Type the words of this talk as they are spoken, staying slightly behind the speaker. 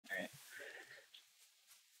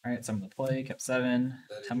Alright, summon the play, kept 7.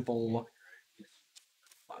 Temple.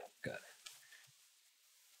 Bottom, good.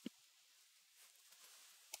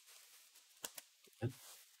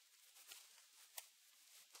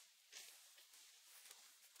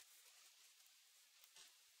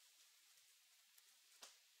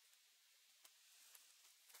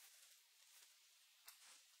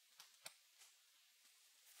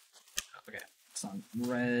 Okay, it's on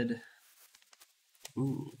red.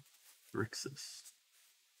 Ooh, Grixis.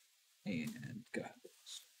 And go ahead.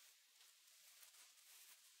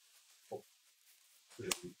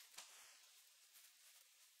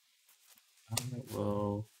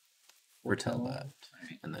 Well, retell that,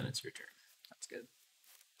 right. and then it's your turn. That's good.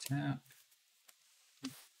 Tap.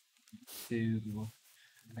 Do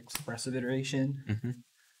expressive iteration. Mm-hmm.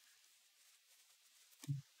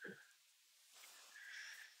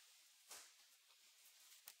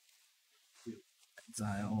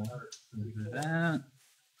 Exile. That.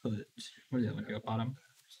 Put. What is it? Look at bottom.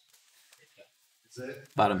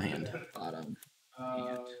 Bottom hand. Bottom.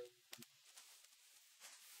 Hand.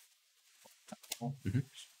 Mm-hmm.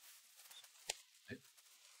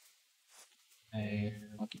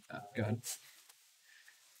 I'll keep that. Go ahead.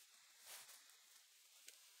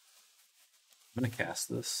 I'm gonna cast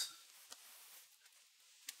this.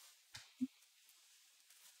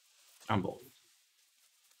 Tumble.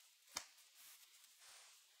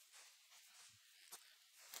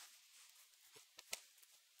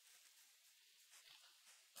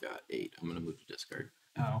 Got 8. I'm gonna move to discard.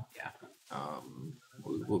 Oh, yeah.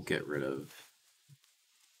 We'll get rid of.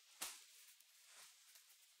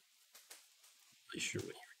 Not really sure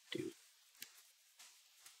what you would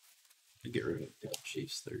do. Get rid of the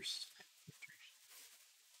Chief's Thirst.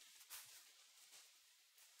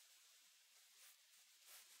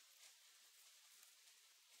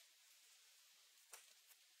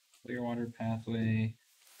 Clear water pathway.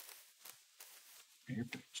 I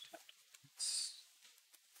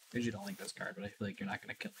usually don't like this card, but I feel like you're not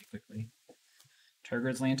going to kill me quickly.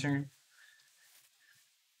 Turgid's Lantern.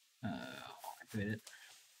 I'll activate it.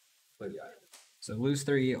 So lose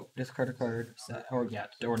 3, discard a card, set, or yeah,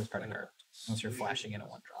 or discard a card. Unless you're flashing in a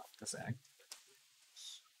 1-drop to sag.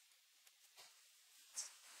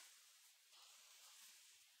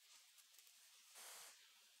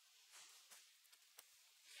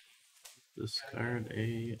 Discard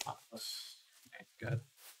a Ox. Okay, good.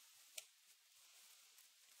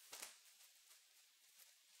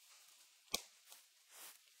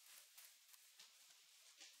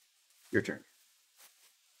 Your turn.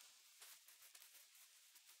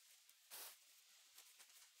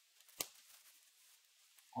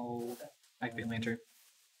 I'll activate Lantern.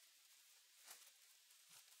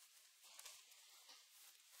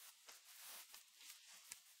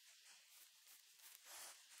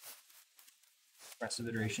 Expressive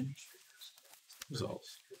iteration.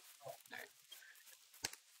 Results.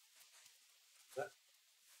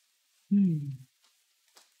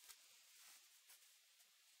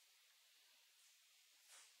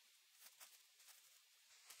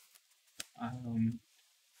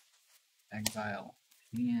 Exile.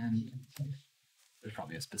 And there's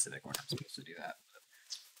probably a specific order I'm supposed to do that.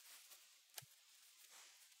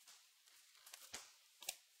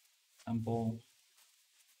 Temple.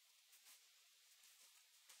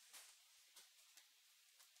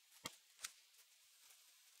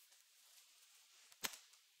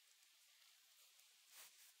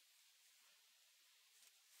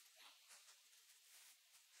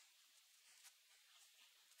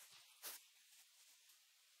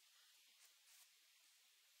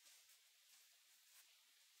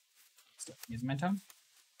 Still using my tongue?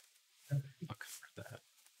 I'll convert that.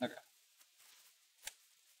 Okay.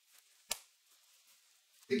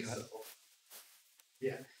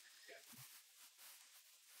 Yeah.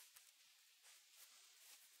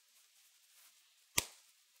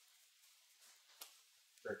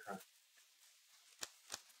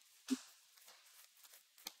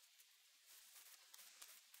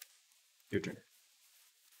 Your turn.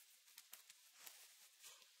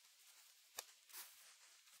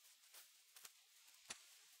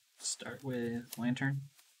 Start with Lantern.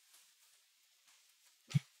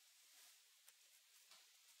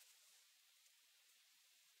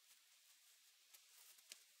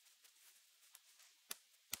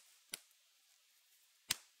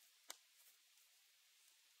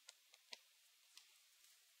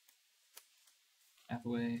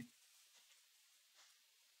 Pathway.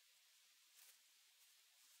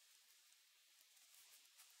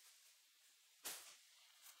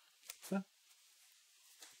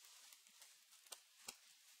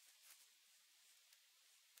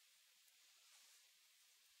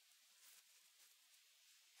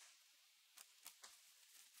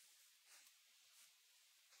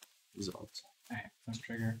 Results. Alright, first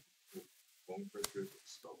trigger. Won't go through the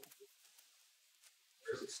spell.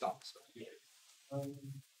 Where's it stop spell?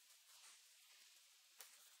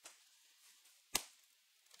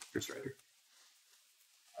 First rider.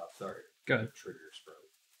 Sorry. Good. Triggers from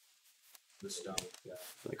the stone. Yeah.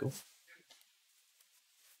 Cycle.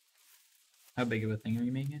 How big of a thing are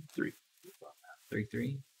you making? 3.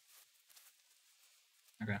 3/3.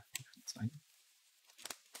 Okay, that's fine.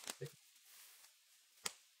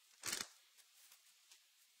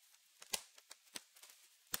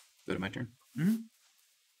 Go to my turn. Mm-hmm.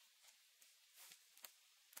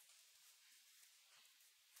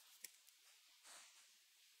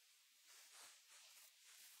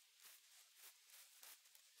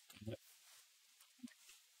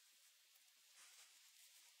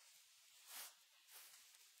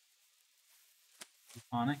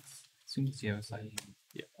 Onyx. Assumes you have a side.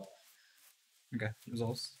 Yeah. Okay,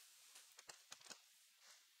 results.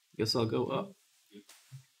 Guess I'll go up.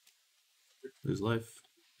 Lose life.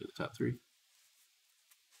 To the top 3.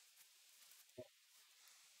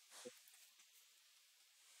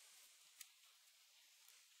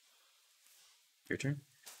 Your turn.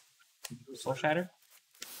 Soul Shatter.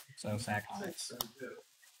 So sack Onyx.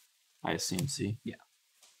 I CMC. Yeah.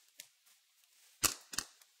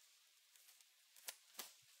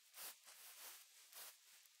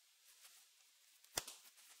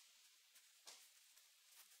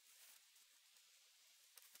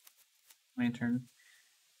 My turn.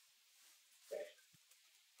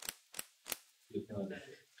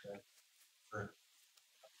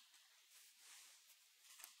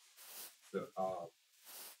 So,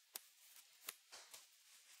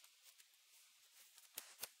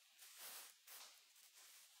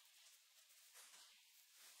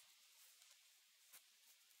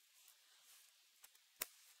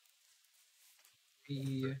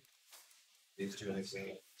 these two things.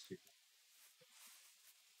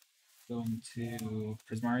 Going to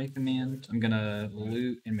Prismari command. I'm gonna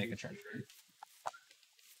loot and make a charge.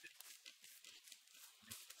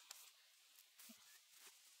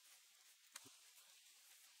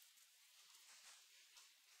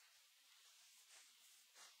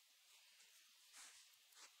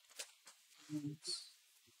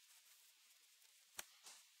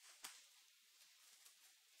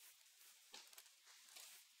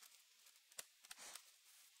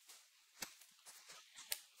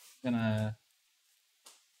 Gonna.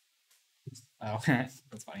 Oh, that's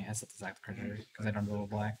funny. I set the exact printer because I don't roll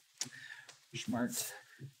black. Smart.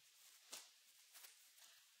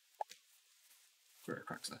 For a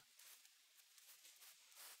Cruxa.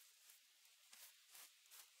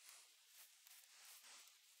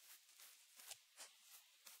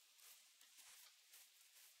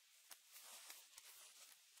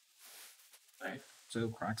 Alright, so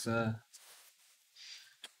Cruxa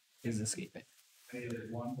is escaping.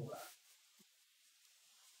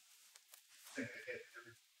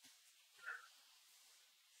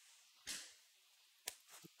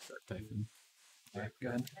 Typhoon. Alright,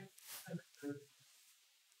 good.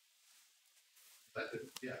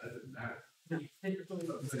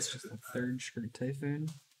 Is this just the third Shrink Typhoon?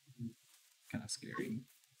 Kind of scary.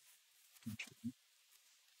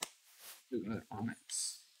 Ooh, another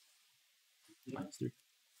Onyx. -3.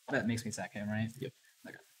 That makes me sack him, right? Yep.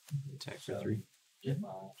 Okay. Attack for 3. Yeah.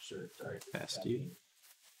 Sure. Sorry. Pass to you.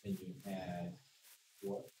 And you add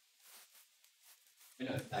what?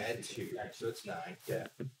 I had 2, so it's 9. Yeah.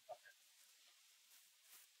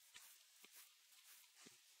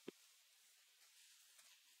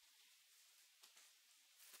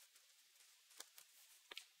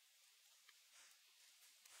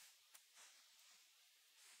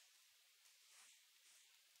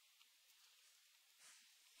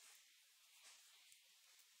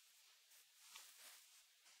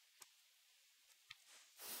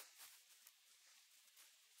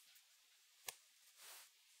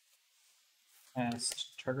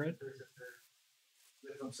 Past target.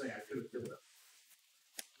 That's what I'm saying. I could have killed it.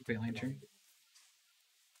 Great Lantern.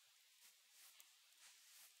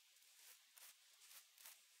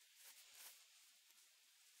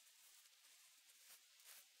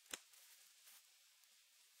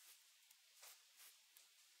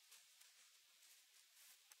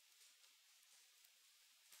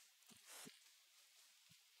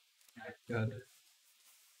 Good.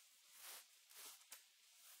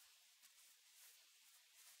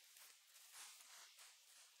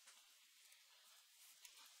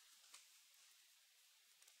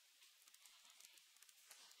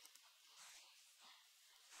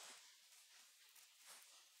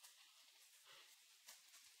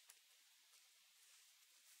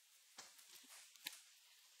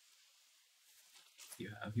 do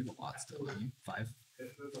you have? You have a lot still, don't you? 5?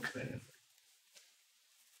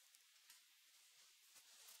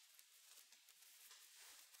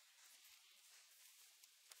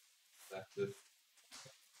 Active.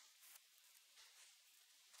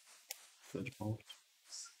 Fudge ball.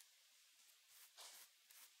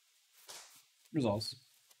 Resolves.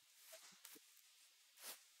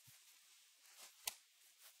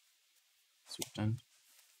 Switch done.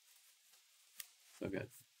 So I've got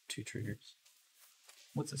 2 triggers.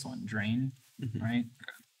 What's this one? Drain, Mhm. right?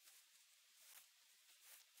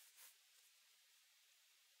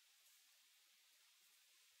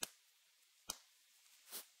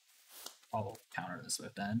 I'll counter the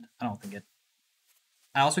Swift End. I don't think it.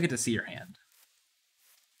 I also get to see your hand.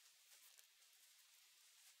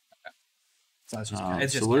 Okay. So that's just.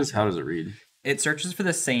 It's just. so how does it read? It searches for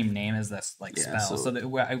the same name as this like Yeah, spell. so- So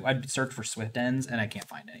that I'd search for Swift Ends and I can't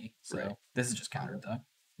find any. So Right. this is just countered though.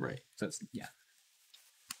 Right. So it's yeah.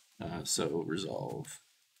 So resolve.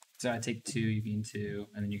 So I take 2, you gain 2,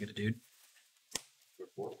 and then you get a dude.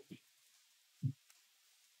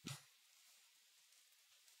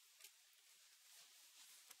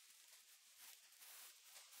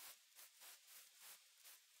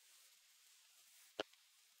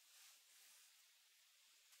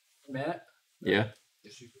 Matt? Yeah.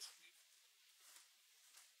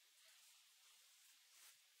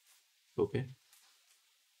 Okay.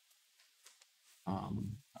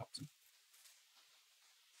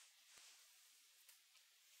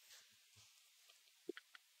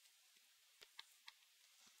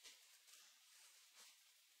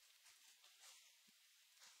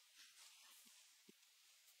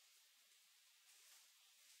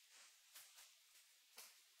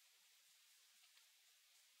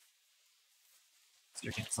 So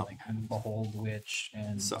you're canceling Behold Witch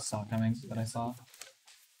and Saw Saw Coming that I saw.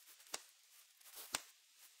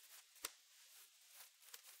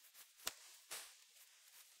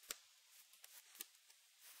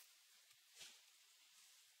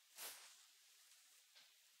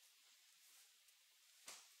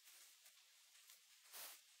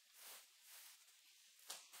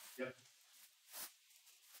 Yep.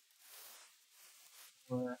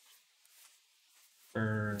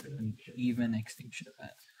 For an even extinction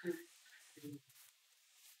event.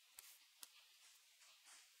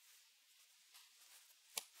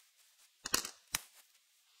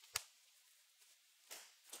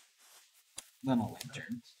 Then I'll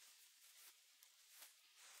lantern.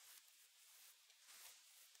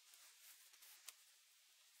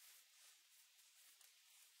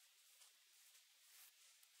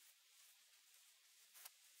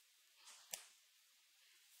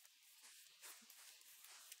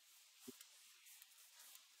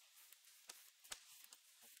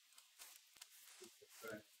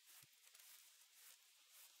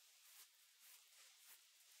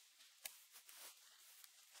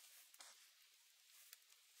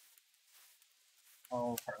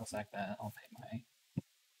 I'll partial sack that. I'll pay my.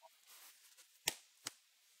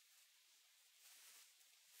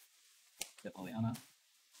 Get Liliana.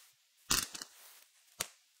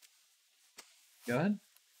 Go ahead.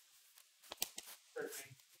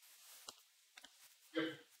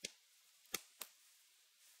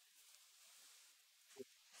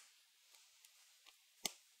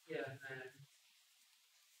 Yeah,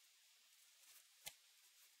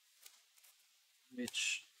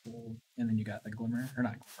 Which, and then you got the Glimmer, or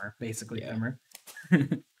not Glimmer, basically Yeah. Glimmer.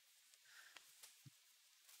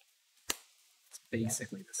 It's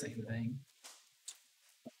basically the same thing.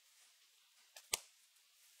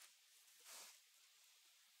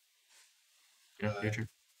 Yeah. Future.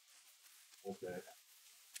 Okay.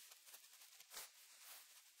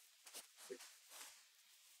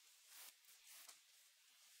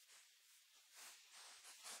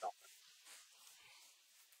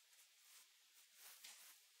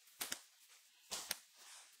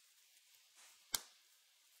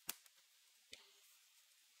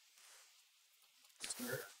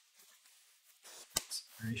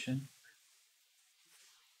 Inspiration.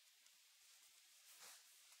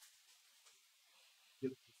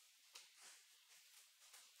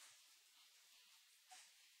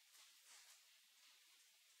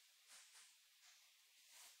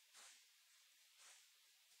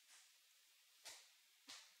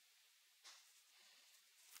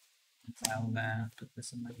 File that, put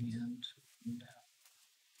this in my hand. And,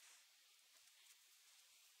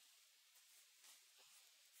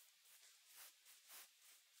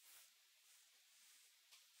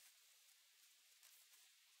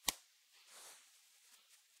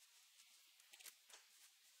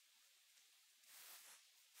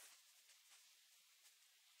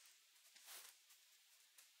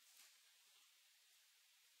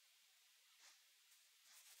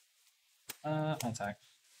 I'll attack.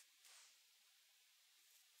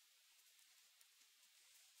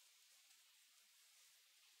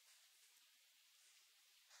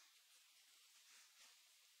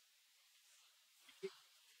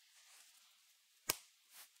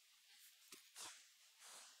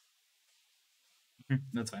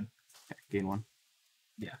 That's fine. Okay, gain 1.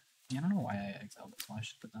 Yeah, I don't know why I exiled this one. I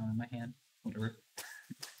should put that in my hand. Whatever.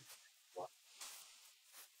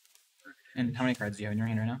 And how many cards do you have in your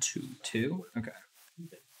hand right now? 2. 2? Okay.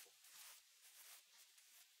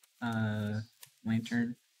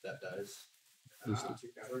 Lantern. That dies. Lose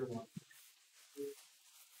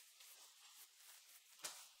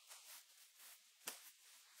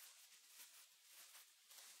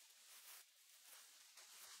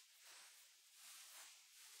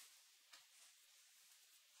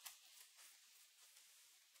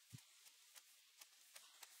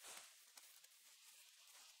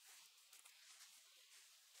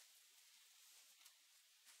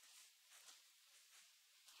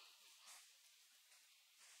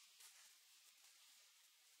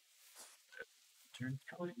Turn.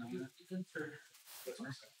 Probably not.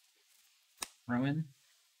 Rowan.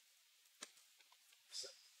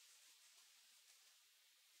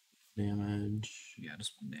 damage. Yeah,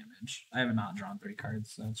 just 1 damage. I have not drawn 3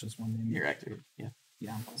 cards, so it's just 1 damage. You're activated. Yeah.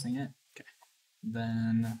 Yeah, I'm pulsing it. Okay.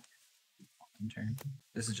 Then turn.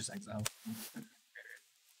 This is just exile.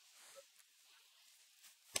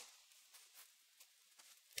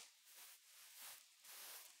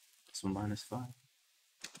 This one -5.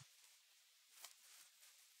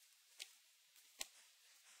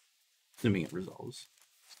 Assuming it resolves.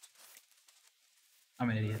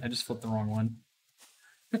 I'm an idiot. I just flipped the wrong one.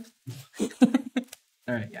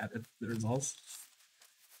 Alright, yeah, it resolves.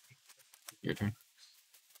 Your turn.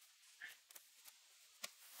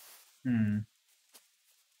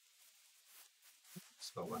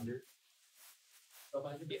 Spellbinder.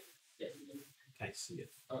 Yeah. Can I see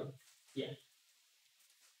it? Oh, yeah.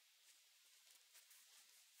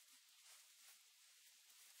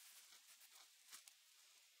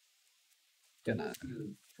 Gonna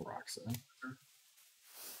Roxa.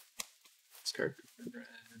 Discard.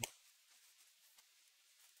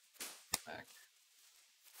 Back.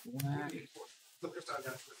 Black.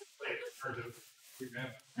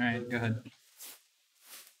 Alright, go ahead.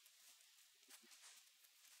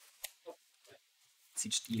 Is he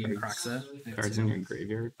just eating Croxa? Cards in your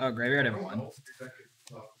graveyard. Oh, graveyard, I have 1.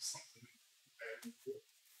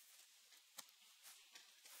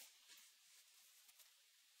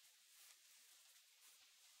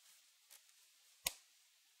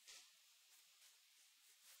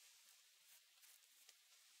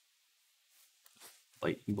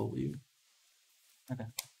 Lightning bolt you. Okay.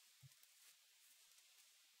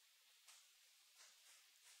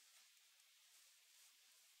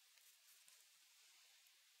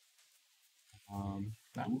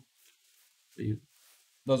 So you,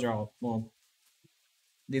 Those are all, well,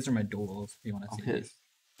 these are my duels, if you want to I'll see hit these.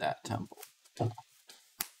 that temple.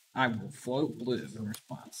 I will float blue in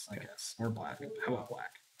response, I guess. Or black. How about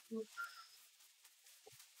black?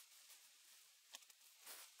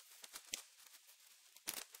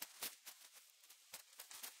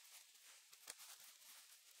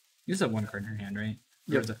 You just have 1 card in your hand, right?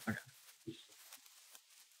 Or Yep. is it? Okay.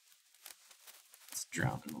 It's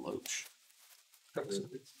drowned in loach.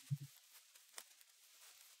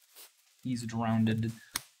 He's drowned.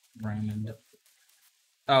 Drowned.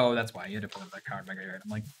 Oh, that's why you had to put that card back here. I'm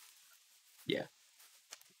like, You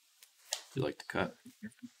like to cut?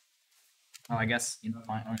 oh, I guess you know,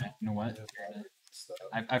 fine. Okay, you know what?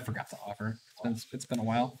 I forgot to offer. It's been a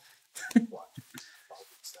while.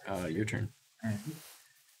 Your turn. All right.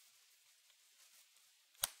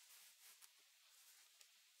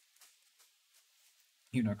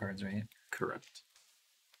 You know cards, right? Correct.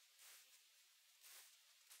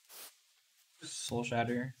 Soul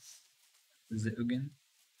Shatter. Zilligan.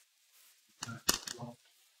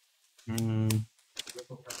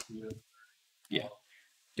 Yeah.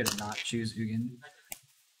 Get a not choose Ugin.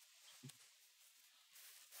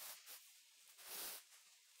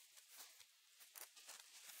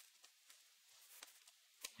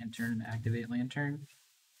 Lantern, activate Lantern.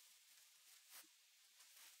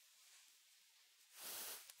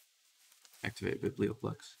 Activate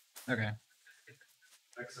Biblioplex. Okay.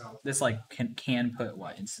 This like can put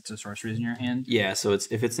what instants or sorceries in your hand? Yeah, so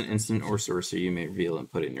if it's an instant or sorcery, you may reveal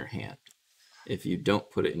and put it in your hand. If you don't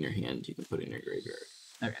put it in your hand, you can put it in your graveyard.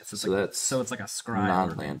 Okay, so it's So like, that's it's like a scribe.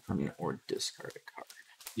 non-land permanent or discard a card.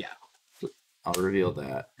 Yeah. I'll reveal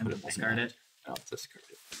that. And put then it in discard my it? hand, I'll discard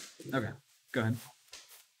it. Okay, go ahead.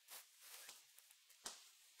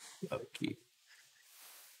 Upkeep.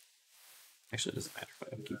 Actually, it doesn't matter if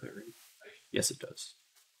I upkeep it, right? Yes, it does.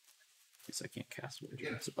 Guess I can't cast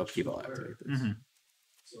it. So upkeep, I'll activate this.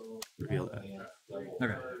 Reveal that.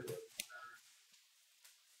 Okay.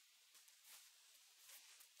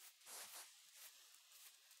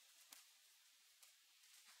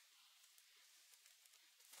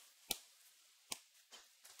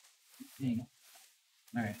 Dang.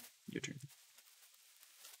 All right. Your turn.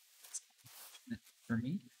 For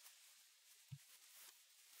me.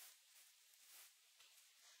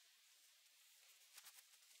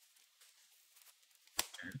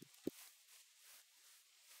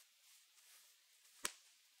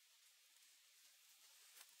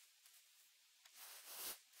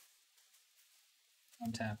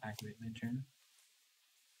 Untap, activate mid-turn.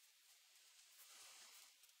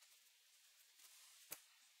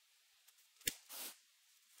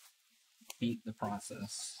 Beat the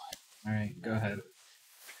process. All right, go ahead.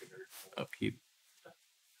 Upkeep.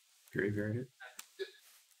 Graveyard it.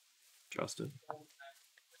 Trust it.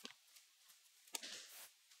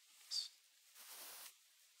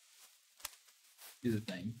 Do the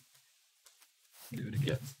thing. Do it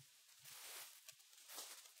again.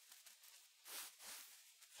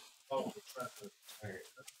 Oh, trust it. Alright.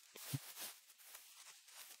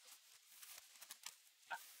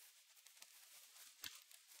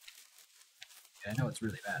 Yeah, I know it's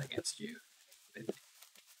really bad against you.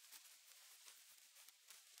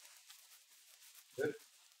 Good.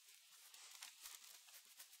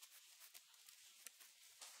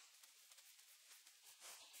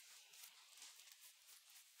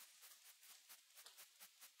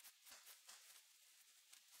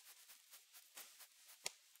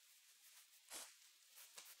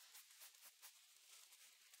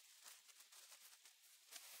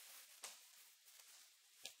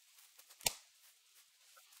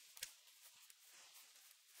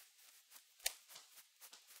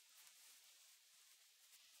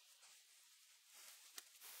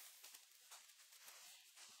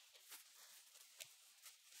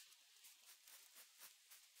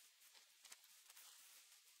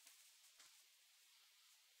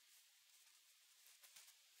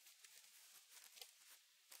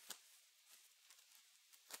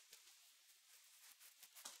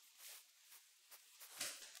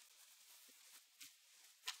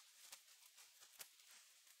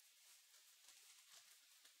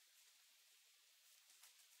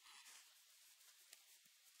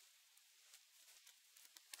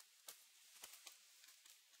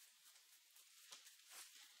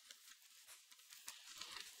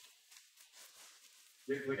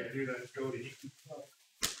 Wait, I knew that was Cody.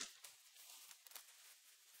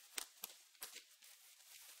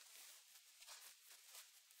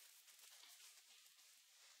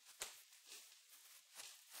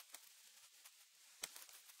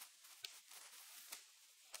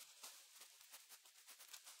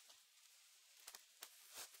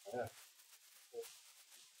 Yeah.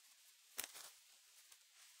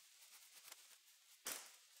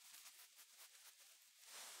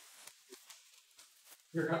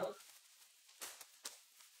 You're out.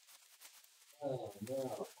 Oh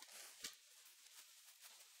no.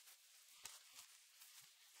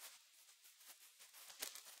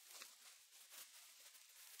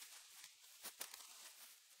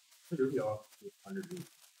 Here we are. 100.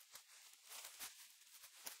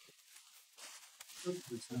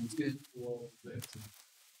 Sounds good.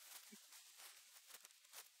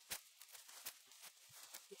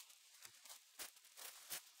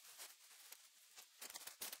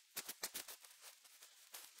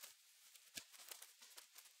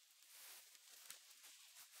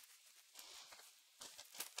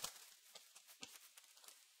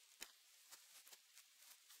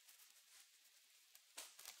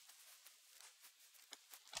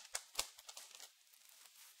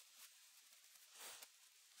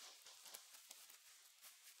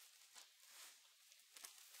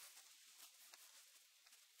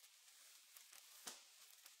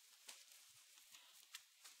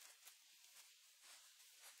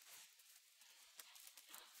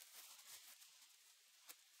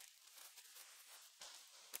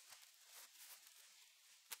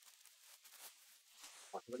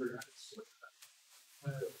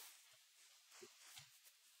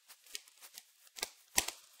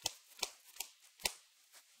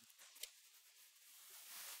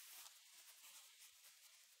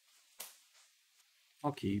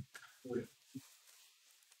 I'll keep.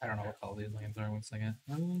 I don't know what all these lands are. 1 second.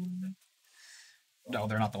 No,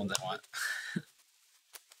 they're not the ones I want.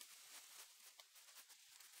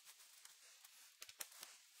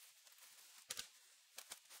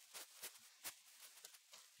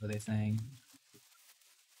 What are they saying?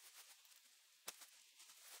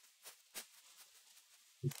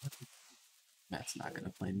 Matt's not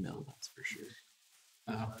gonna play mill, that's for sure.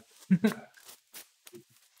 Oh.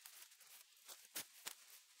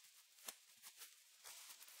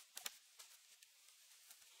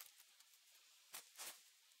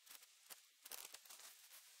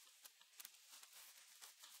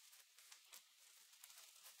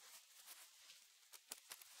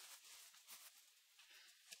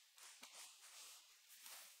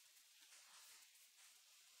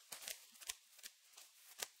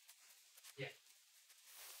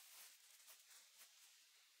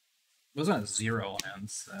 Those one has 0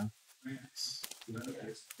 lands, so.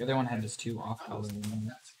 The other one had just 2 off color.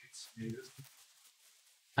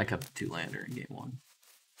 I kept a 2-lander in game 1.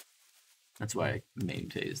 That's why I main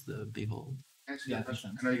phased the Behold. Actually, Yeah,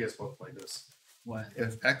 I know you guys both play this. What?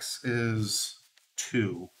 If X is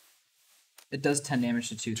 2 It does 10 damage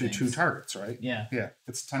to 2 to things. 2 targets, right? Yeah. Yeah,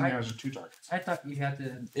 it's 10 damage to 2 targets. I thought you had to.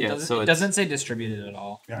 It Yeah, doesn't, so it it's- doesn't say distributed at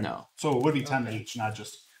all. Yeah. No. So it would be 10 to each, not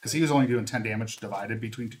just because he was only doing 10 damage divided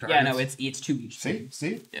between 2 targets. Yeah, no, it's 2 each. See,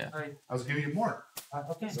 see, Yeah. Alright. I was giving you more.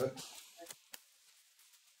 Okay.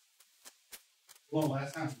 Well,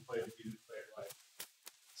 last time we played, you didn't play it right.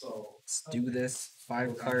 So Let's do this.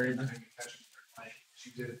 5 card.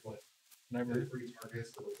 She did what? Whatever. 3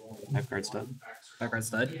 targets. 5 card stud. 5 card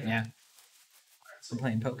stud. Yeah. I'm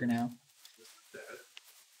playing poker now.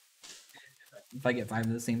 If I get 5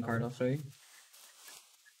 of the same card, I'll show you.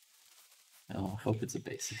 Oh, I hope it's a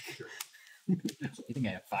basic. You think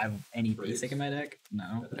I have 5 of any basic in my deck?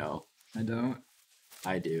 No, No, I don't.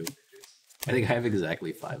 I do. I think I have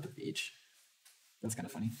exactly 5 of each. That's kind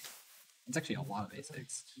of funny. It's actually a lot of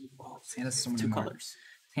basics. Wow, this hand has so many 2 more. colors.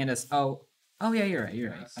 Hand has oh yeah, you're right.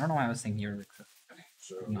 You're right. I don't know why I was thinking you were.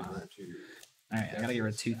 No. All right, I gotta get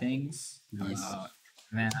rid of 2 things. Yes.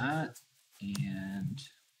 That and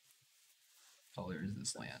what color is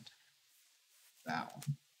this land? That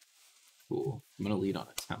one. Cool. I'm gonna lead on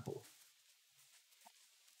a temple.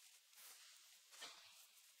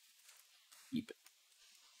 Keep it.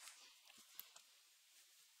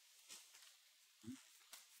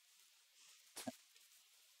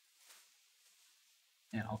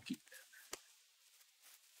 And I'll keep it.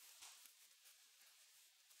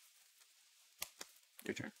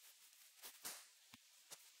 Your turn.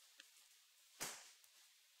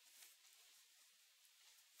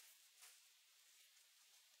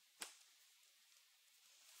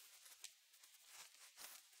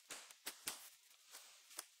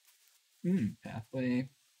 Pathway.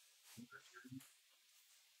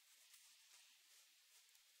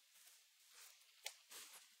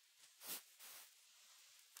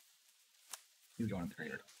 He's going to the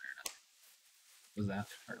creator. Was that?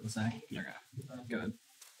 Or was that? Okay. Good.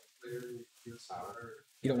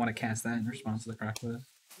 You don't want to cast that in response to the crack with.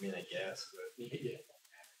 I mean, I guess, but yeah.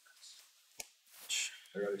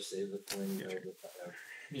 I'd rather save the flame.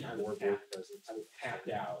 More board presence. I was tapped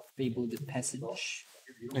out. Fabled Passage.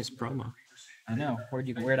 Nice promo. I know.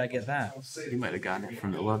 Where'd I get that? You might have gotten it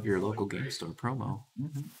from the Love Your Local Game Store promo.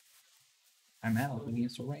 Mm-hmm. I'm at a local game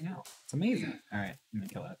store right now. It's amazing. Alright, I'm gonna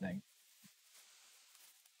kill that thing.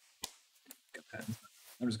 Got that.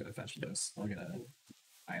 I'm just gonna fetch this. I'll get an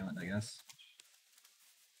island, I guess.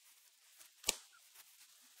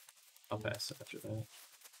 I'll pass after that.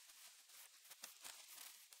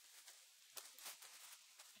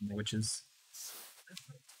 And the witches.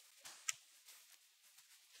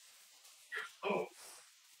 Oh.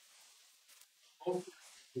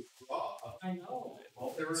 I know.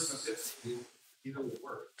 Well, there was some bits either would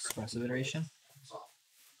work. Expressive iteration.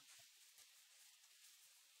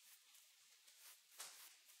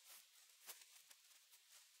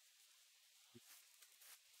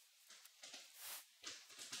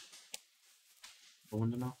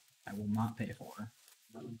 One to know. I will not pay for.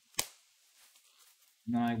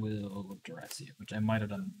 No, I will dress you, which I might have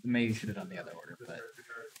done. Maybe should have done the other order, but.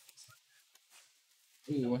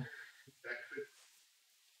 Ooh.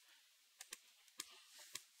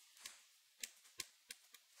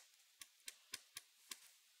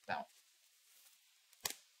 Down.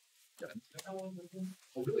 Good. Oh,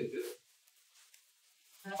 really good.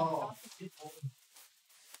 Oh.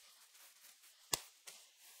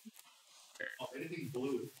 Oh, anything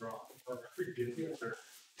blue is drawn.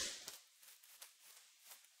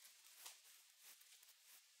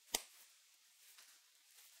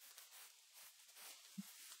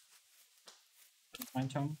 Mind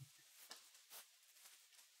tone.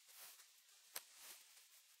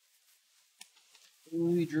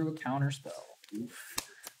 Ooh, he drew a counter spell. Oof.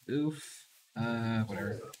 Oof.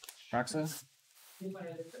 Whatever. Roxa?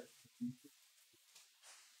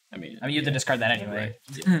 I mean, I mean, you have to discard that anyway.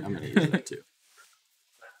 yeah, I'm gonna use that too.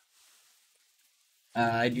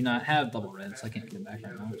 I do not have double red, so I can't get it back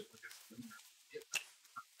right now.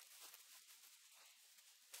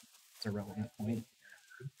 It's a relevant point.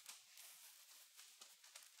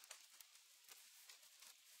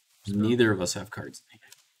 Neither of us have cards in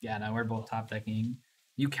hand. Yeah, no, we're both top decking.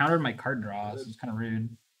 You countered my card draw, so it's kind of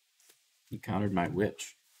rude. You countered my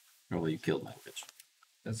witch. Or well, you killed my witch.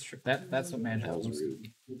 That's true. That's what Magic That was was. rude.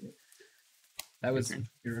 That was turn.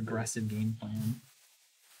 your aggressive game plan.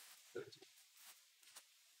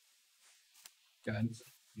 Good.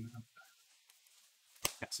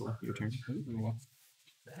 Castle, your turn. Ooh.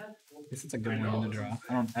 I guess it's a good one to draw.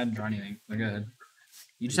 I didn't draw anything. They're good.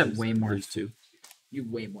 You just have way more. Lose 2. You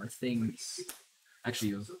have way more things.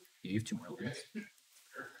 Actually, you have 2 more lands.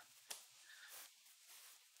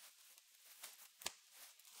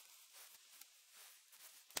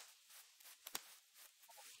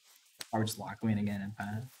 I would just lock Wayne again and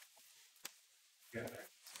pass.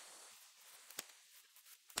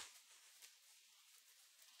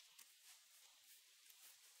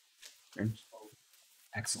 Turn.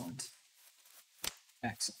 Excellent.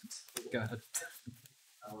 Excellent. Good.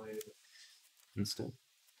 Instead.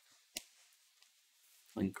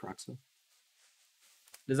 Playing Croxa.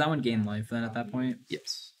 Does that one gain life then at that point?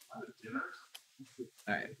 Yes.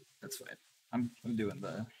 Alright, that's fine. I'm doing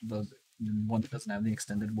the one that doesn't have the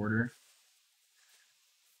extended border.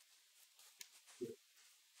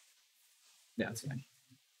 Yeah, that's fine.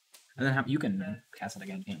 And then you can cast it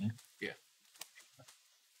again, can't you? Yeah.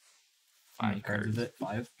 How many cards is it?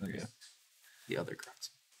 5? Okay. The other Croxa.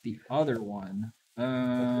 The other one,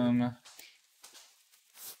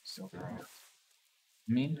 still draw.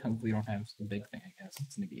 I mean, hopefully you don't have the big thing, I guess.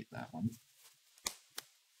 Let's negate that one.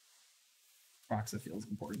 Proxa feels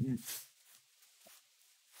important.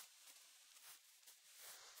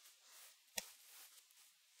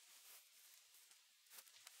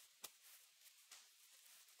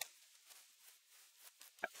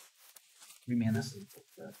 Give me mana.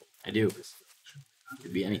 I do.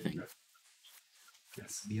 Could be anything.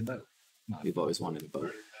 Yes, be a boat. Not We've always wanted a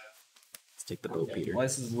boat. Let's take the boat, Peter. Well,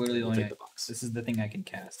 this is literally the We'll only. take the box. This is the thing I can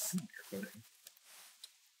cast. I don't know what you're quoting.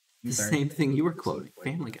 I'm The sorry. same thing you were quoting.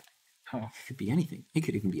 Family Guy. Oh It could be anything. It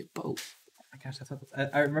could even be a boat. my gosh,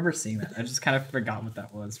 I remember seeing that. I just kind of forgot what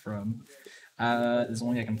that was from. It's the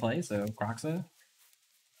only I can play, so Croxa.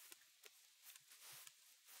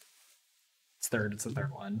 It's third. It's the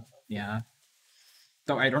third one. Yeah.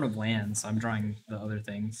 So I don't have lands. So I'm drawing the other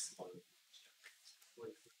things.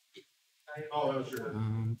 Oh, that was your.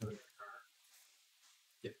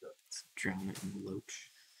 Let's drown it in Loach.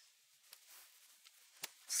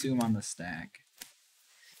 Assume on the stack.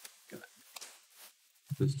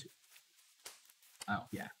 Lose 2. Oh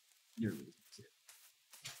yeah, you're losing.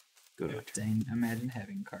 Go to my turn. Dang! Imagine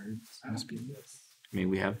having cards. Must be this. I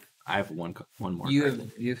mean, I have one more You card have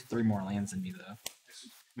than you have 3 more lands than me though.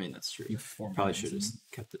 I mean, that's true. You have 4 more Probably lands should have than me.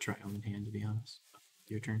 just kept the Triumph in hand, to be honest.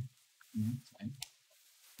 Your turn. It's fine.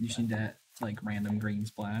 You just need that like random green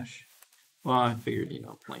splash. Well, I figured,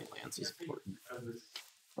 playing lands is important.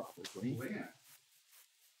 Probably.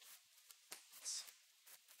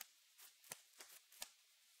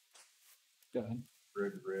 Go ahead.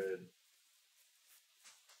 Red.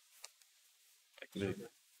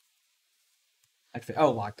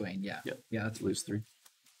 Oh, Lock Dwayne, yeah. Yep. Yeah, that's Lose 3.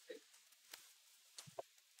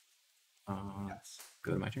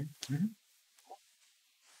 Go to my turn. Mhm.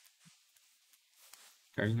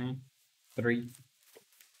 Card in hand. 3.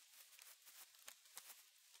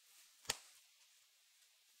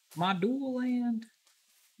 My dual land.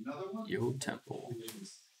 Yo, Temple.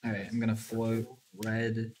 Alright, I'm gonna float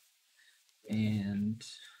red and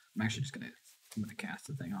I'm actually just gonna cast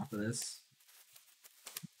the thing off of this.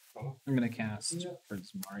 I'm gonna cast for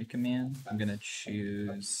this Mari command. I'm gonna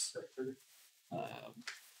choose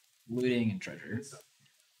looting and treasure.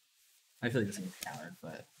 I feel like this is countered,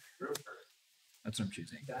 but that's what I'm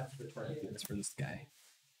choosing. It's for this guy.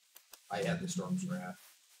 I had the Storm's Wrath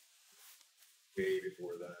way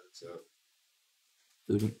before that, so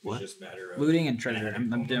Looting. it's What? just a matter of Looting and treasure.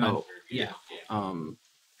 I'm doing. Oh. Yeah.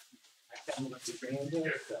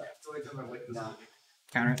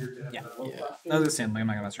 Counter. Yeah. Yeah. That was the same. I'm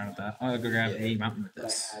not gonna mess around with that. I'm gonna go grab a mountain with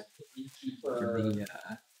this. For the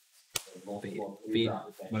Beta,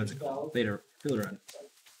 what is it called? Beta field run.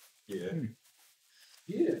 yeah.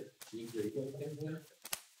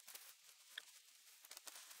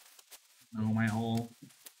 Oh, my all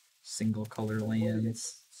single color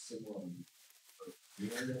lands.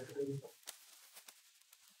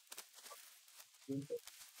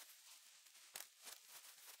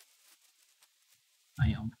 I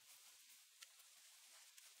am.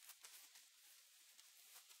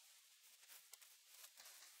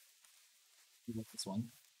 You like this one?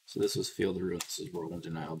 So this was Field of Ruin. This is World of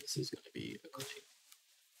Denial. This is going to be a clean.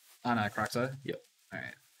 On a Croxa? Yep.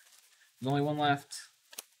 Alright. There's only one left.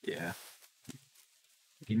 Yeah.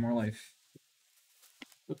 Gain more life.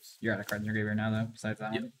 Oops. You're out of cards in your graveyard now, though, besides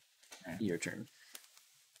that Yep. one? Alright. Your turn.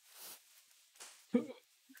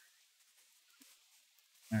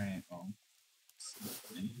 Alright, well.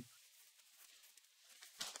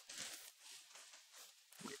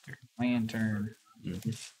 Lantern.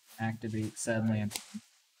 Activate said lantern.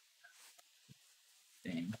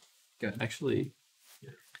 Dang. Good. Actually,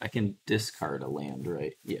 I can discard a land,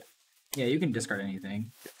 right? Yeah. Yeah, you can discard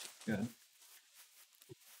anything. Good.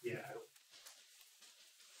 Yeah.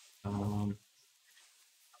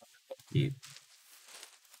 Keep.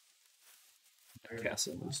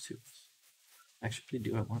 Castle those two. Actually,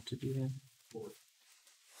 do I want to do that?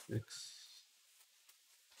 6.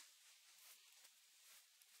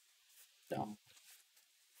 Down.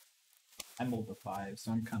 I moved to 5,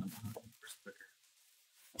 so I'm kind of behind.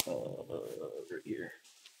 Right here.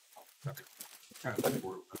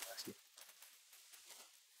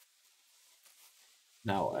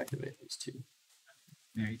 Now I'll activate these two.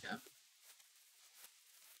 There you go.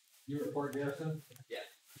 You report, Garrison? Yeah.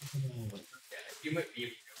 You might be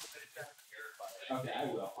able to put it down here, Okay, I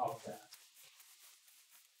will. I'll do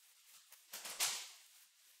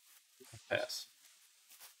that. Pass.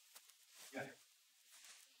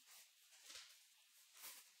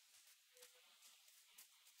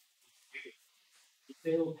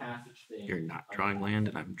 Fatal passage thing. You're not drawing land,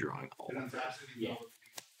 and I'm drawing all. Yeah.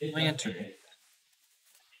 It Lantern. doesn't make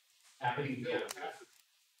any sense. Happening.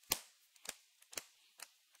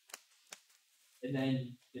 And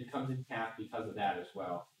then it comes in tap because of that as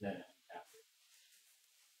well. Then it taps it.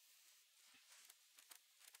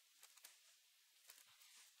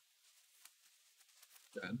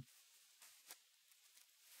 Good.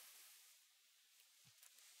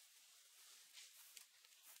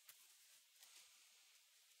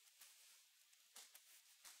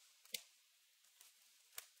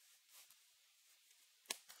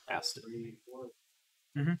 Passed it.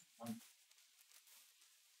 Mhm.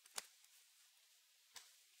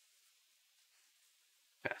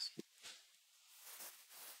 Pass.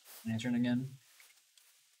 Lantern again.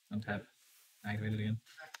 Untap. Activate it again.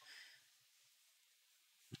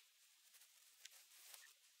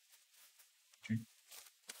 Turn.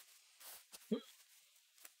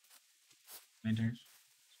 Lantern.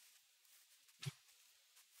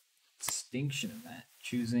 Extinction event.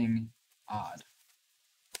 Choosing odd.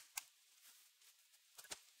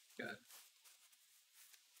 Good.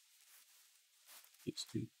 Keeps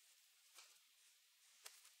 2.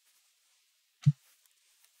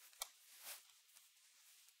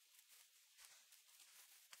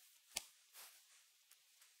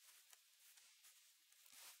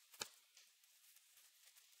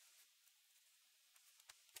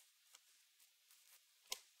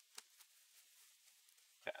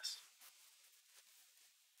 Pass.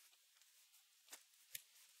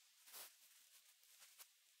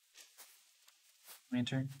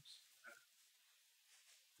 Lantern.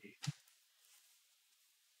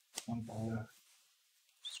 One ball.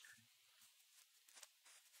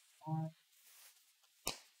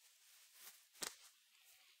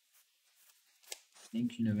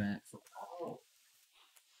 Extinction event for all.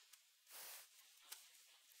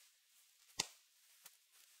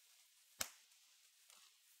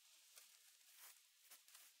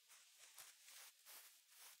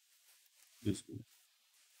 Lose.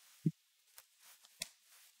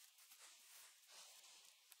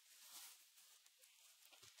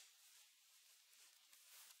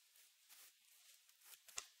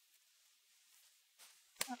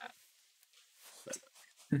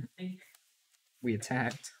 We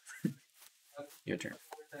attacked. Your turn.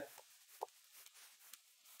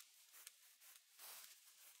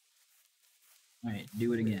 Alright,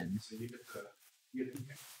 do it again. So you get the, you get the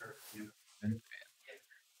card, you know.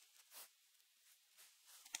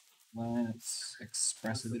 Let's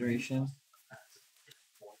express the duration.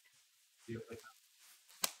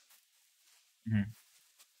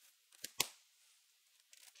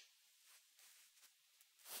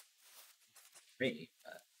 Great.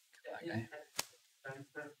 Okay.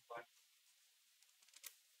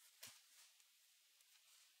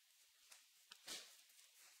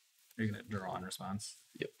 You're gonna draw in response.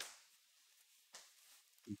 Yep.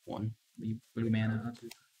 1. You blue mana up.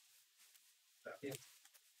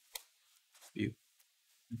 View.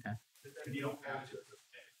 Okay. You don't have to.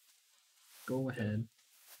 Go ahead.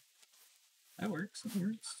 That works. That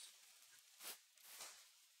works.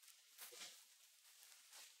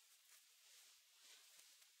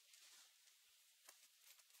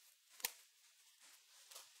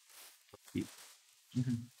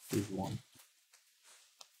 Lose 1.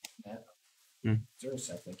 Zero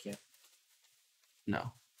set, like, yeah.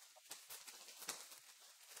 No.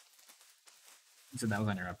 So that was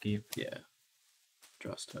on your upkeep. Yeah.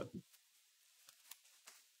 Draw step.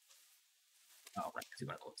 Oh, right. See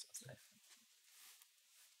what it looks like.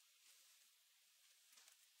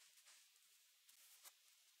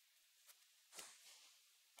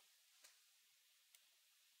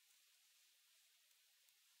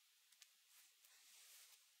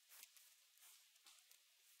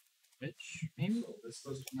 Which maybe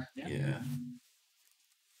Yeah.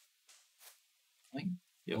 Like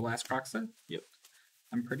Yep. the last Croc set? Yep.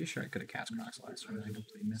 I'm pretty sure I could have cast Crocs last time. I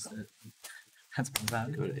completely missed it. That's my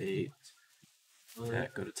bad. Go to 8.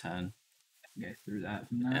 Attack, go to 10. Okay, through that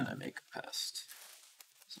from that. And I make a pest.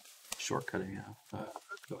 So, shortcutting now.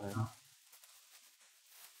 Go ahead.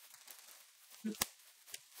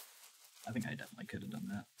 I think I definitely could have done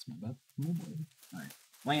that. That's my bad. Alright.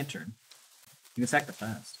 Lantern. You can sack the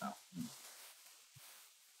pest. Oh.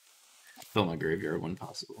 Fill my graveyard when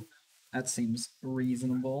possible. That seems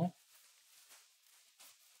reasonable.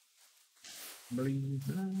 Breathe.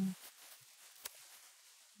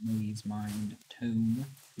 Maze Mind Tome.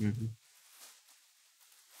 Mm-hmm.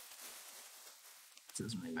 It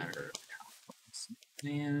doesn't really matter.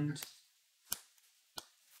 And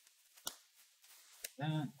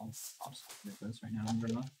that I'll just get this right now.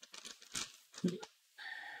 Umbrella.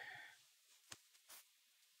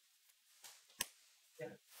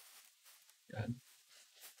 Good.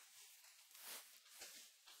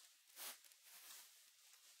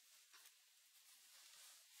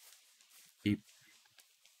 Keep.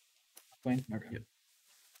 Fine. Okay. Yep.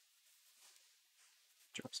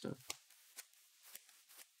 Drop step.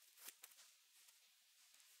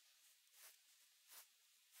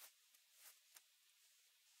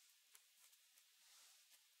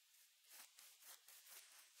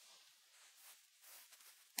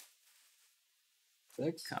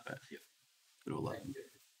 Six. Combat. Yep. Go to 11.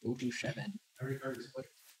 Go to 7.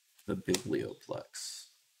 The Biblioplex.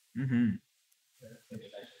 Mm-hmm.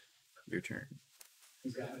 Your turn.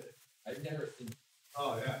 I've never seen.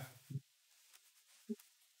 Oh, yeah.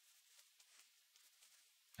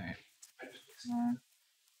 Alright.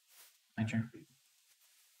 My turn.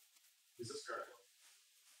 Is this correct?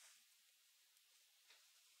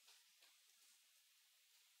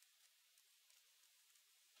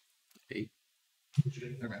 Eight.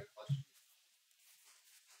 Okay.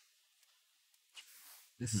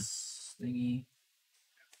 This thingy.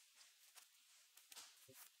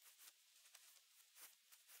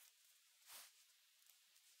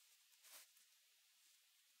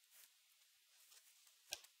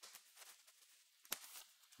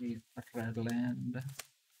 The red land.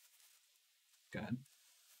 Good.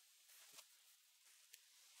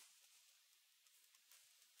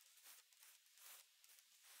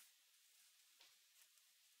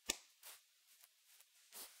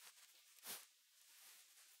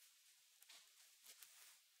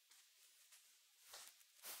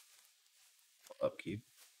 Upkeep.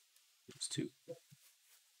 It's 2.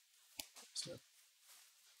 Step.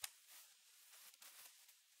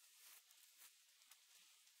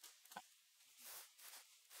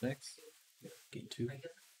 Six. Gain 2.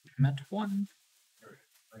 Met 1.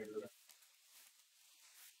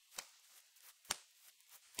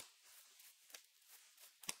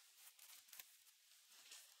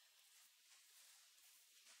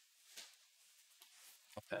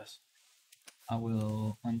 I'll pass. I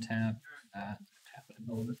will untap that. Tap it a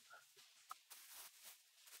little bit.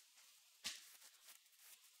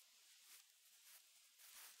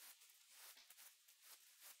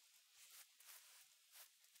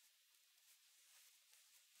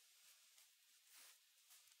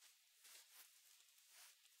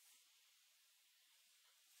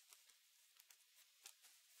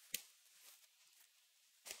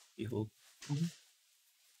 Behold.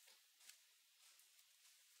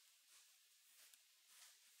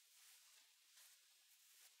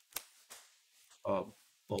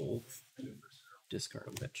 Bowl. Discard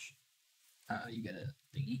a witch. You get a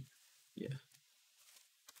thingy. Yeah.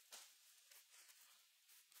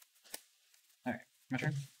 Alright, my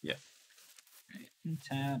turn? Yeah. Alright,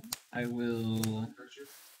 tap. I will.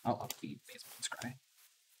 I'll upkeep Basement's Cry.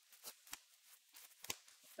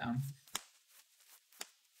 Down.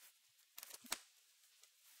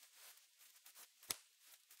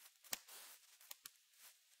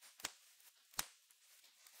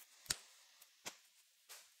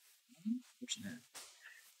 Fortunate.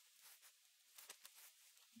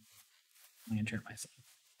 I'm gonna turn myself.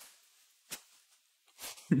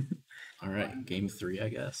 All right. Game 3, I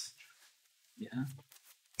guess. Yeah.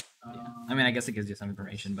 Yeah. I mean, I guess it gives you some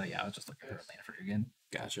information, but yeah, I was just looking for a land for Ugin.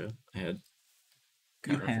 Gotcha. I had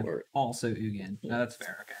You counter have for it. also Ugin. No, that's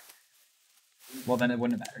fair. Okay. Well, then it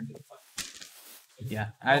wouldn't have mattered. Yeah,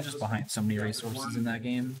 I was just behind so many resources in that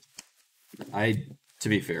game. To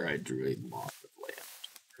be fair, I drew a lot of land.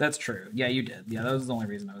 That's true. Yeah, you did. Yeah, that was the only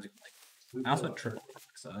reason I was even like. I also had triple,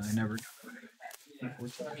 so I never.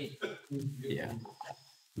 Yeah.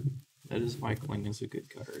 That is why Cling is a good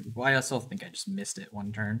card. Well, I also think I just missed it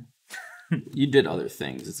one turn. You did other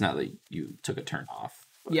things. It's not like you took a turn off.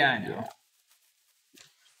 But, Yeah, I know.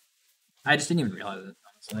 I just didn't even realize it,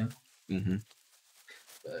 honestly. Mm-hmm.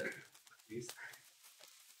 But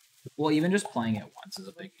well, even just playing it once is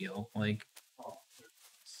a big deal. Like,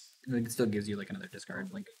 it still gives you like another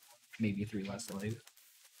discard, like maybe 3 less life.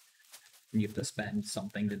 And you have to spend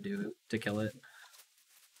something to kill it.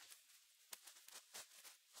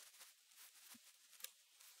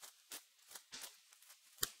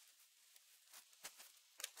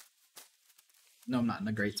 No, I'm not in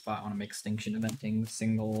a great spot. I want to make Extinction Eventing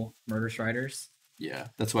single Murder Striders. Yeah,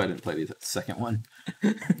 that's why I didn't play the second one.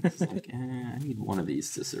 It's like, I need one of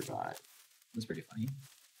these to survive. That's pretty funny.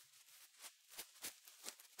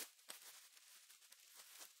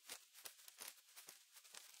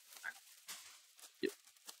 Yep.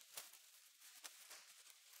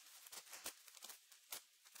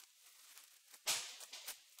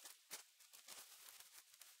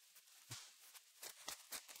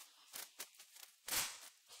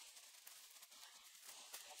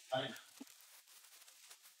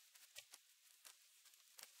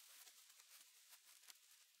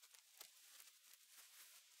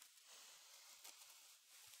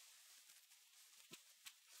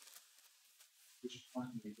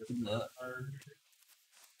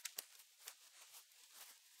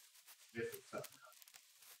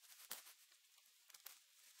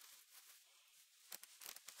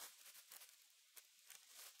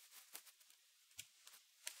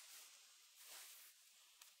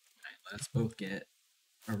 Let's both get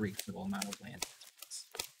a reasonable amount of land.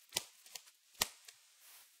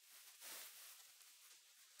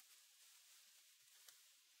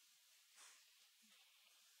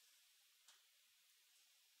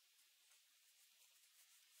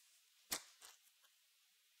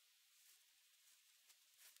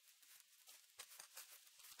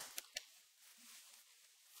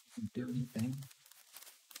 Do anything.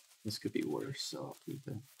 This could be worse, so I'll keep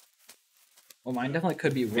it. Well, mine definitely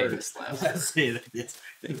could be worse. Say that. Yes.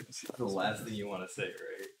 That's the last thing you want to say,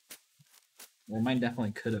 right? Well, mine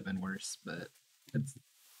definitely could have been worse, but it's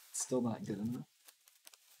still not good enough.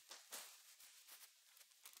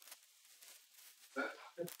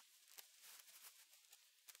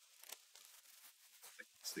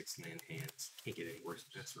 Six man hands. Can't get any worse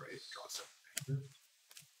than this, right? Draw something.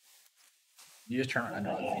 You just turn around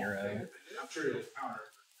on 0. I'm sure it'll counter.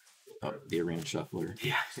 Oh, the arena shuffler.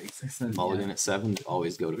 Yeah. Mulligan at 7,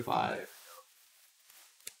 always go to 5.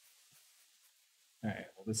 Alright,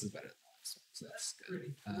 well, this is better than last one, so that's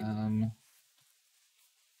good.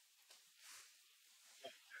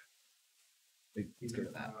 Let's go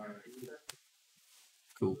with that.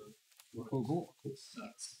 Cool. Cool.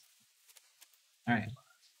 Alright,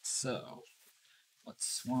 so let's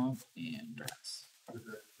swamp and dress.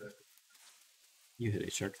 You hit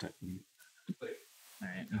a shark type.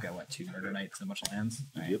 Alright, you've got what, 2 murder knights and a bunch of lands?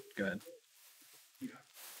 Alright, Yep. good.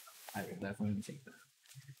 I will definitely take that.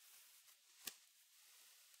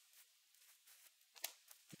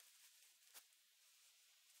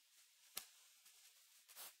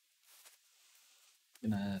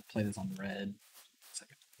 Gonna play this on red. So I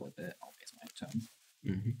can flip it. I'll base my tone.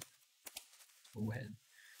 Mm-hmm. Go ahead.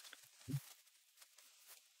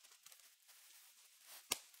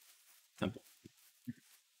 Temple.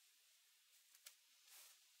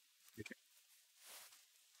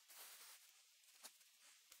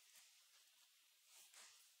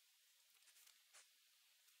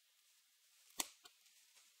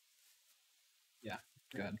 Yeah,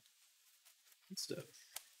 good. Good stuff.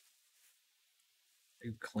 Are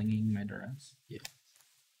you clinging my duress? Yeah.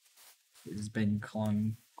 It has been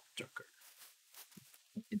clung. Joker.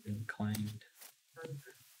 It's been clanged.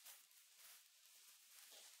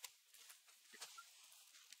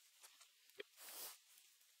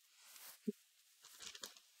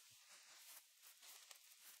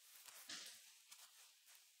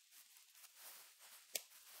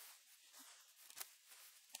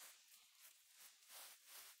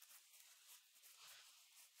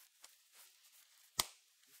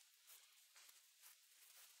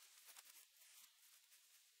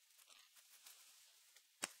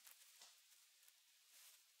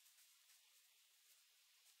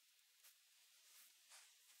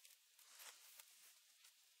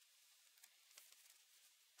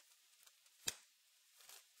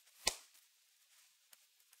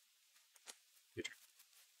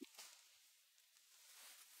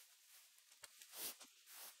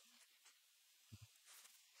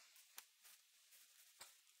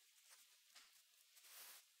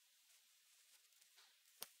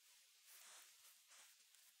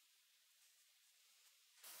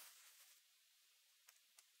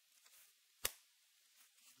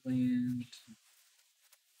 land.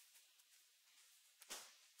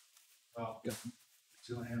 Oh, Go.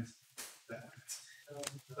 2 lands.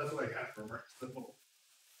 That's what I got from her. So,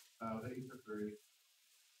 thank you for 3.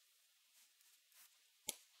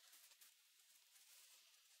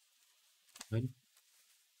 Good.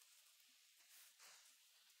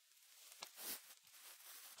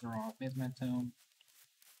 Draw basement tome.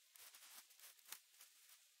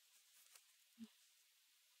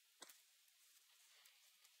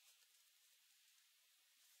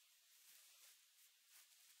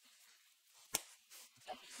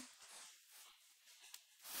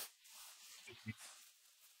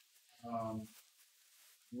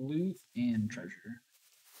 Loot and treasure.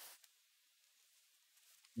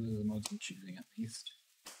 Those are the modes I'm choosing at least.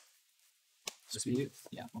 Dispute?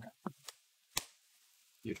 Yeah, okay.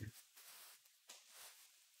 Your turn.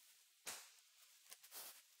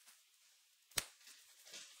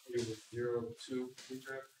 You with 0-2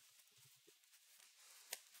 trap.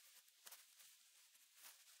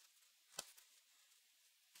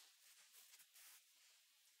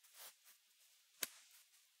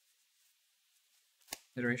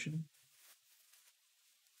 Iteration?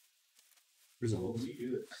 Results. We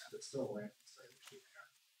do this. It's still a land.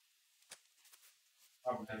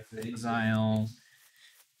 Exile.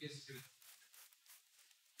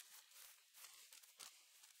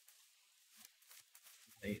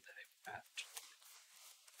 Wait,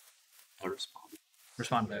 I'll respond.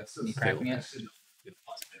 respond to me cracking it.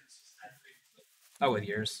 Oh, with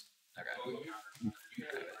yours. Okay.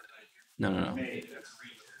 No.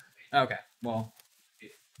 Okay. Well,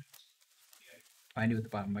 I knew at the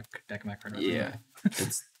bottom of my deck of my card. Yeah.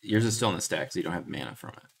 It's yours is still in the stack, so you don't have mana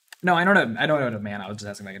from it. No, I don't know. I don't know what mana. I was just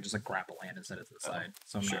asking if I could just like grab a land and set it to the side,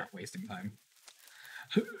 so I'm sure. not wasting time.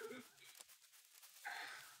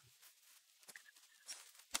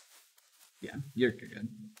 Yeah, you're good.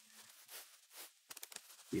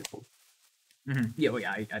 Beautiful. Yeah, well,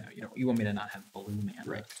 yeah, I know. You want me to not have blue mana,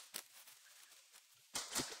 Right.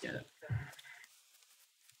 Get it.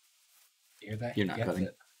 You're not cutting.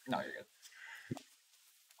 No, you're good.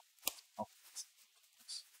 Oh.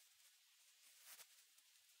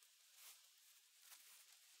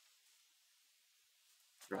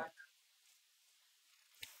 Right.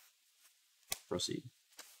 Proceed.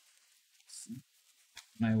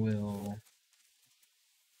 I will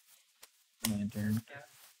lantern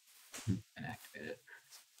and activate it.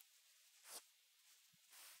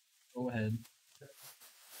 Go ahead.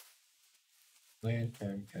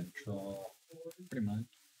 Lantern control. Pretty much.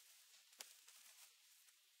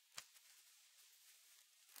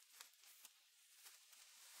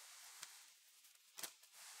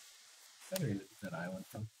 Where is that island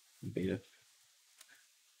from? Beta.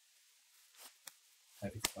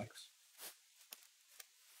 Heavy flex.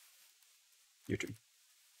 Your turn.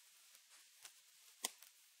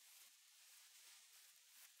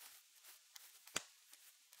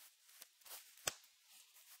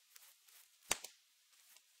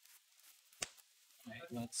 Alright,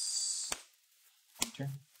 let's enter.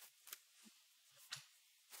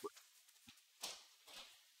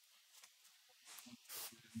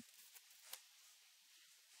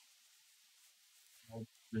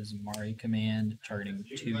 Rizamari command, targeting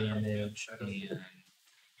 2 damage, and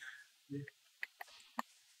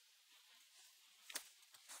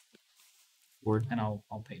Word. and I'll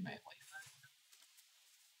pay my life.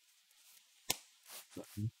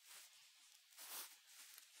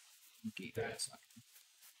 Okay, that's not good.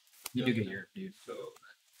 You do get your dude.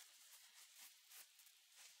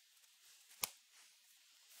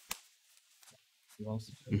 Who else?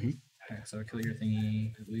 Mhm. Okay, so kill your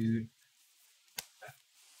thingy, loot.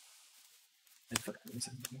 I forgot what's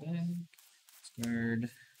in the bag. Discard.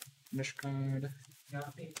 Finish card.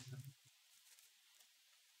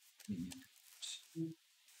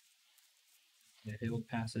 The Hailed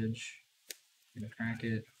Passage. Gonna crack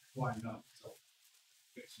it. Why not? So,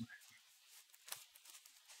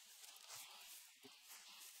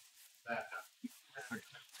 that.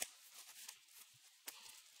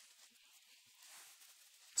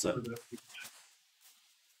 So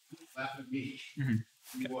Laugh at me. Mhm.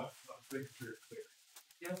 You what? Picture clear.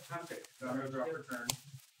 Yeah, okay. So I'm gonna drop return.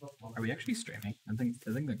 Are we actually streaming? I think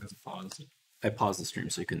that goes paused. I paused the stream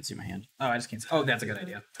so you couldn't see my hand. Oh, I just can't. Oh, that's a good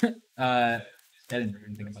idea. I didn't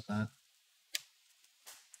even think about that.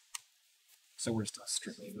 So we're still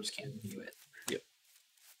streaming. We just can't view it.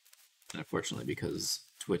 And unfortunately, because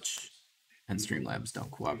Twitch and Streamlabs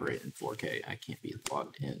don't cooperate in 4K, I can't be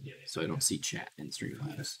logged in, so I don't see chat in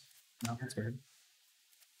Streamlabs. No, that's weird.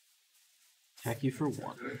 Attack you for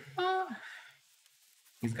 1.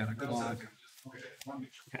 He's got a clock.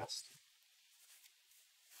 Cast.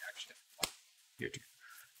 Your turn.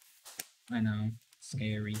 I know.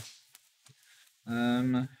 Scary.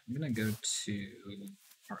 I'm gonna go to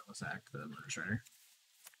Heartless Act, the Murder Strider.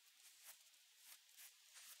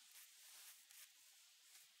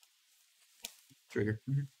 Trigger.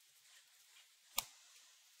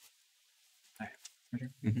 Alright, my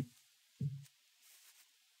turn. Mhm.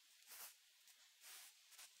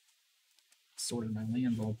 Sorted my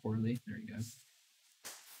land all poorly. There you go.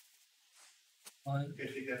 Okay,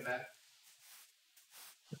 take that back.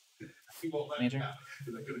 He won't let Major? me out.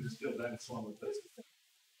 Because I could have just killed that and swung with this.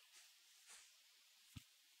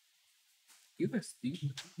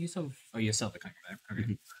 You still have, oh, you still have the coming back. Okay.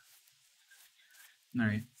 Mhm.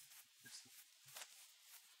 Alright.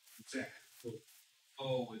 Exactly.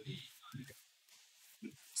 Oh, with the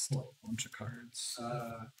Select a bunch of cards.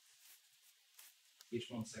 Each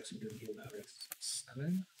one section could heal that risk.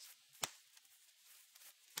 7.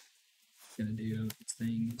 It's gonna do its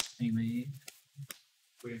thing anyway.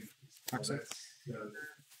 Wait, Toxic.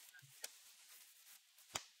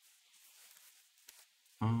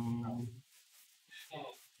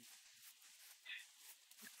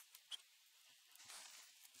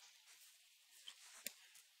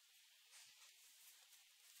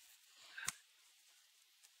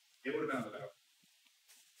 it would have been on the battle.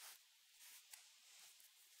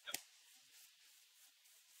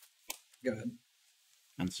 Go ahead.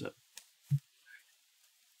 And so.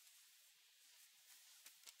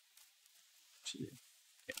 Actually,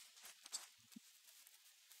 yeah.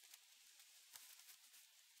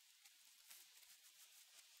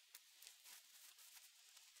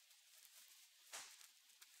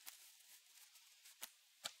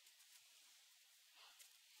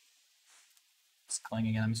 It's Clang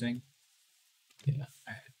again, I'm assuming. Yeah.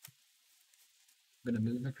 Alright. I'm gonna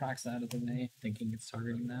move the Crocs out of the way, thinking it's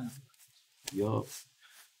targeting that. Yup.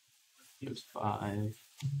 There's 5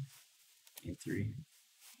 and 3.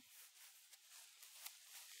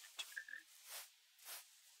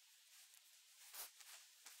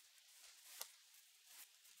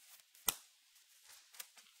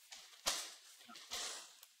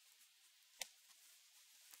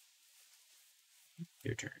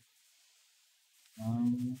 Your turn.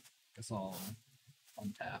 Guess I'll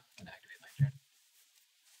untap and activate my turn.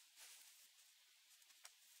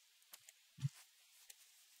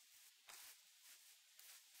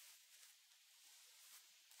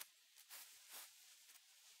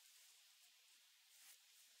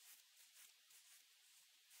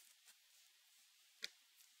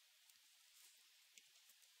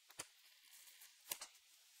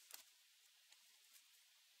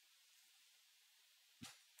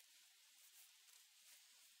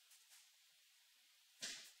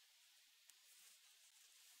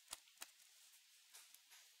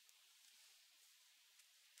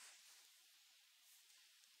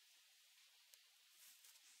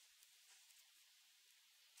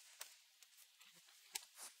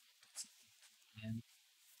 And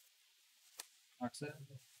Crocs it.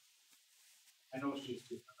 I know she's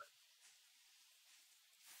too.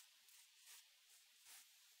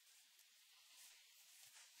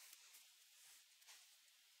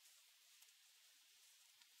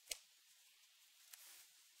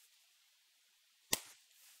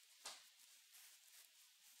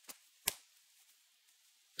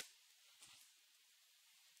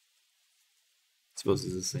 Suppose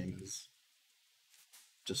it's the same as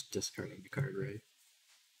just discarding the card, right?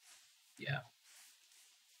 Yeah.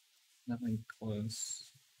 Nothing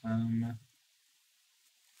close.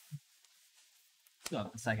 Still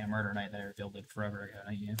have the second Murder Knight there fielded forever ago,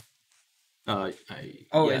 don't you? Oh,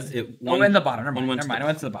 Oh, yeah, is it Oh, in the bottom. Never one mind. went Never to mind. the I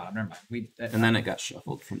went to the bottom. Never mind. We and then it got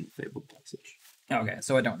shuffled from the Fabled Passage. okay,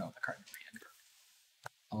 so I don't know the card in my hand.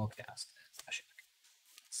 I'll cast it. I should.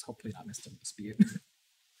 It's hopefully not missed in dispute.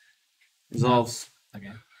 Resolves.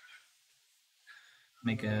 Okay.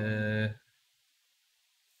 Make a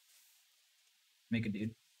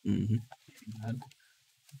dude. Mm-hmm. Go ahead.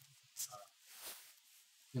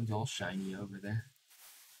 It's all shiny over there.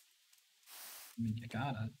 I mean, you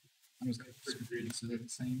gotta. I'm just gonna switch these so they're the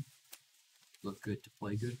same. Look good to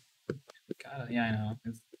play good. Gotta. Yeah, I know.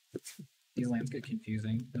 These lands get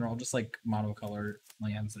confusing. They're all just like monocolored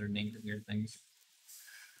lands that are named weird things.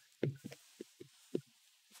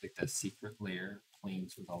 like the secret lair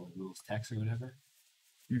planes with all the rules text or whatever.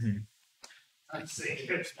 Mm-hmm. I'm saying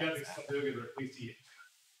it's gotta be something to replace it.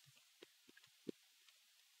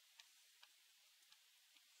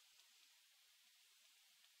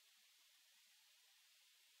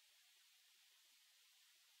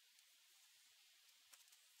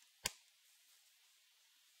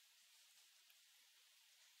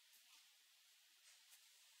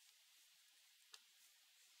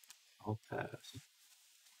 I'll pass.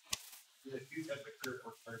 If you have the career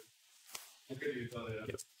for card, you could use other.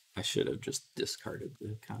 Yep. I should have just discarded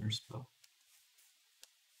the counter spell.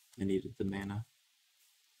 I needed the mana.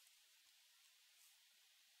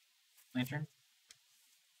 My turn.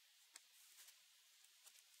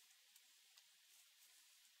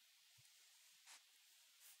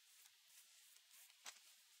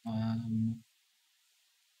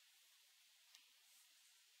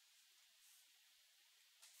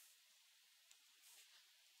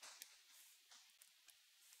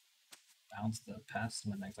 Bounce the pest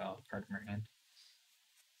and then exile a card from your hand.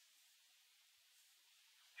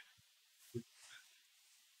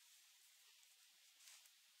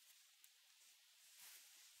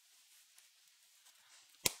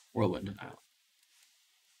 Whirlwind denial.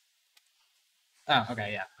 Oh,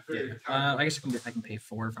 okay, yeah. I guess I can pay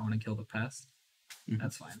 4 if I want to kill the pest. Mhm.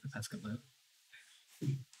 That's fine. That's a good move.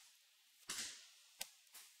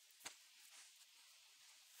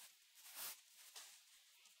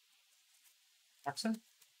 Roxa?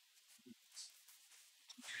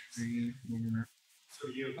 3, 4, So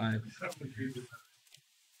you. 5.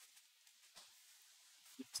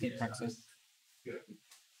 State Roxa.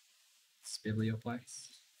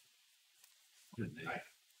 Biblioplex. What did they?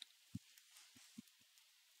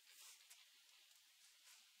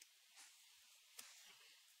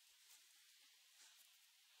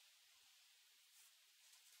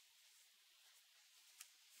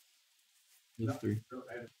 Those 3.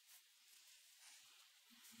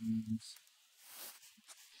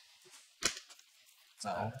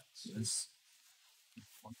 So it's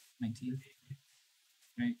 19.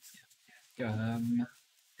 Right. Go.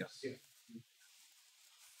 Go.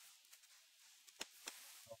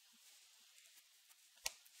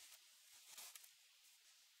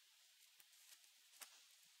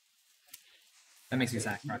 That makes me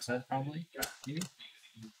sack Roxa, probably. Maybe.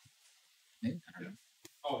 Maybe. I don't know.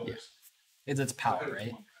 Oh, Yeah. It's power,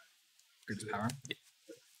 right? It's power.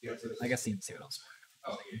 Yeah. I guess see what else.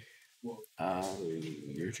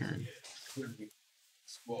 Your turn. Okay.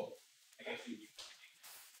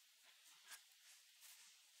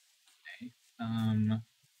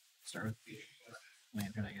 Start with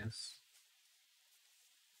lantern, I guess.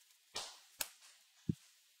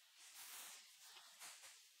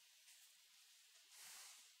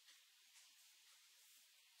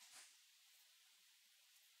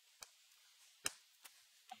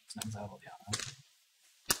 It's not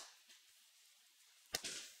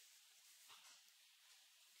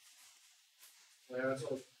Yeah, that's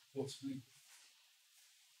all.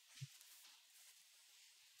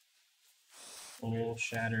 Full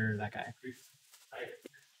shatter that guy.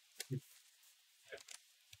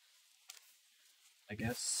 I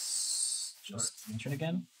guess just lantern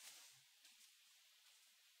again.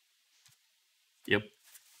 Yep.